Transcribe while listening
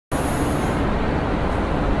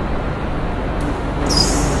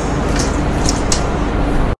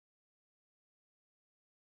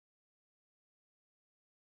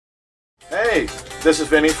Hey, this is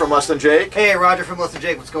Vinny from Less Than Jake. Hey, Roger from Less Than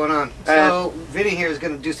Jake. What's going on? So, Vinny here is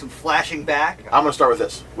going to do some flashing back. I'm going to start with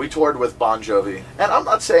this. We toured with Bon Jovi, and I'm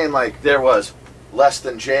not saying like there was Less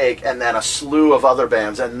Than Jake and then a slew of other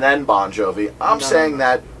bands and then Bon Jovi. I'm saying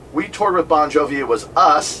that we toured with Bon Jovi. It was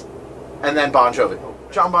us and then Bon Jovi.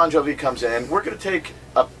 John Bon Jovi comes in. We're going to take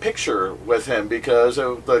a picture with him because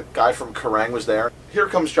the guy from Kerrang was there. Here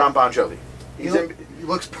comes John Bon Jovi. He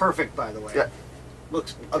looks perfect, by the way. Yeah.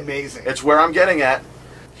 Looks amazing. It's where I'm getting at.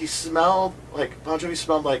 He smelled like, Bon Jovi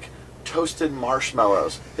smelled like toasted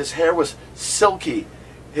marshmallows. His hair was silky.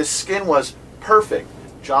 His skin was perfect.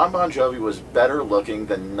 John Bon Jovi was better looking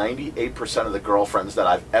than 98% of the girlfriends that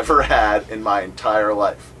I've ever had in my entire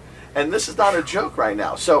life. And this is not a joke right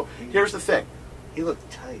now. So here's the thing. He looked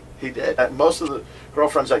tight. He did. At most of the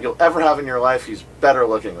girlfriends that you'll ever have in your life, he's better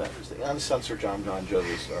looking than. Here's the uncensored John Bon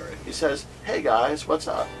Jovi story. He says, "Hey guys, what's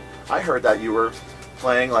up? I heard that you were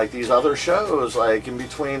playing like these other shows like in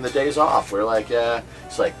between the days off." We're like, yeah.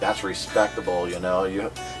 It's like, that's respectable, you know,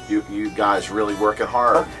 you guys really working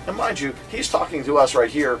hard. And mind you, he's talking to us right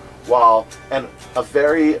here while a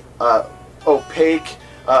very opaque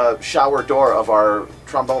shower door of our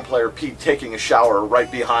trombone player Pete taking a shower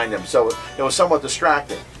right behind him, so it was somewhat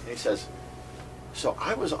distracting. And he says, "So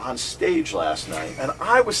I was on stage last night, and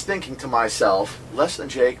I was thinking to myself, Less Than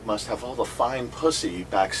Jake must have all the fine pussy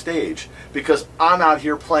backstage because I'm out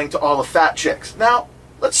here playing to all the fat chicks." Now,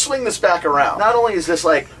 let's swing this back around. Not only is this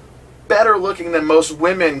like better looking than most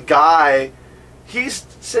women guy, he's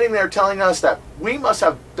sitting there telling us that we must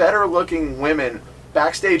have better looking women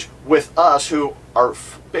backstage with us who are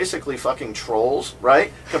basically fucking trolls,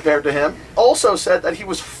 right? Compared to him. Also said that he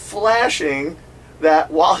was flashing that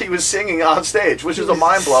while he was singing on stage, which is a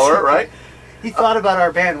mind blower, right? He thought about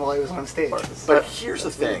our band while he was on stage. But here's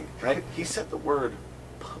the thing, right? He said the word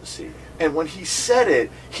pussy. And when he said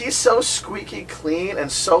it, he's so squeaky clean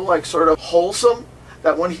and so like sort of wholesome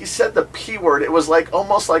that when he said the P word, it was like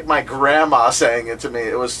almost like my grandma saying it to me.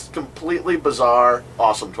 It was completely bizarre.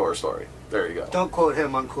 Awesome tour story. There you go. Don't quote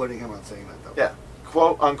him, I'm quoting him on saying that though. Yeah.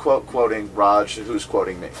 Quote unquote quoting Raj, who's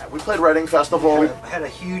quoting me. We played Reading Festival. We had a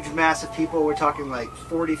huge mass of people. We're talking like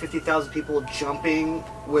 40, 50,000 people jumping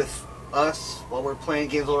with us while we're playing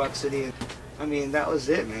Games of Rock City. I mean, that was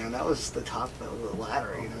it, man. That was the top of the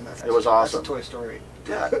ladder, you know. It was awesome. That's a Toy Story.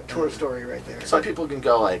 Yeah. Toy Story right there. Some people can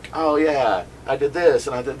go like, oh yeah, I did this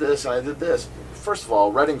and I did this and I did this. First of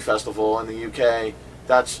all, Reading Festival in the UK,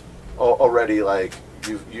 that's already like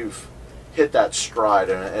you've hit that stride,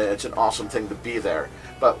 and it's an awesome thing to be there.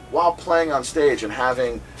 But while playing on stage and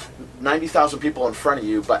having 90,000 people in front of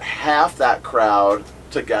you, but half that crowd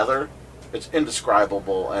together, it's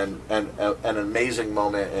indescribable and an amazing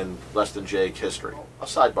moment in Less Than Jake history. A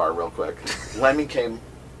sidebar real quick. Lemmy came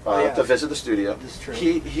to visit the studio.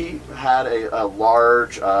 He had a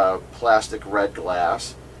large plastic red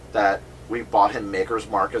glass that we bought him Maker's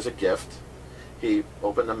Mark as a gift. He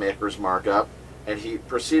opened the Maker's Mark up, and he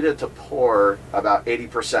proceeded to pour about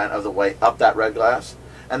 80% of the way up that red glass,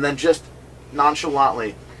 and then just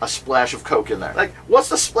nonchalantly a splash of Coke in there. Like, what's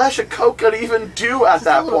the splash of Coke gonna even do at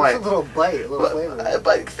that point? It's a little bite, a little flavor.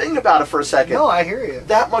 But think about it for a second. No, I hear you.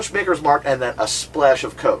 That much Maker's Mark and then a splash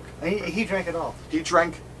of Coke. He drank it all. He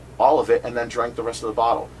drank all of it and then drank the rest of the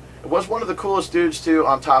bottle. It was one of the coolest dudes too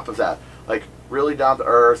on top of that. Like, really down to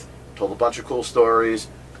earth, told a bunch of cool stories,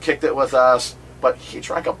 kicked it with us. But he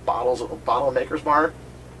drank a bottle of Maker's Mark,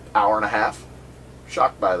 hour and a half.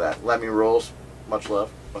 Shocked by that. Lemmy rules. Much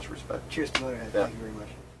love, much respect. Cheers to Motorhead. Yeah. Thank you very much.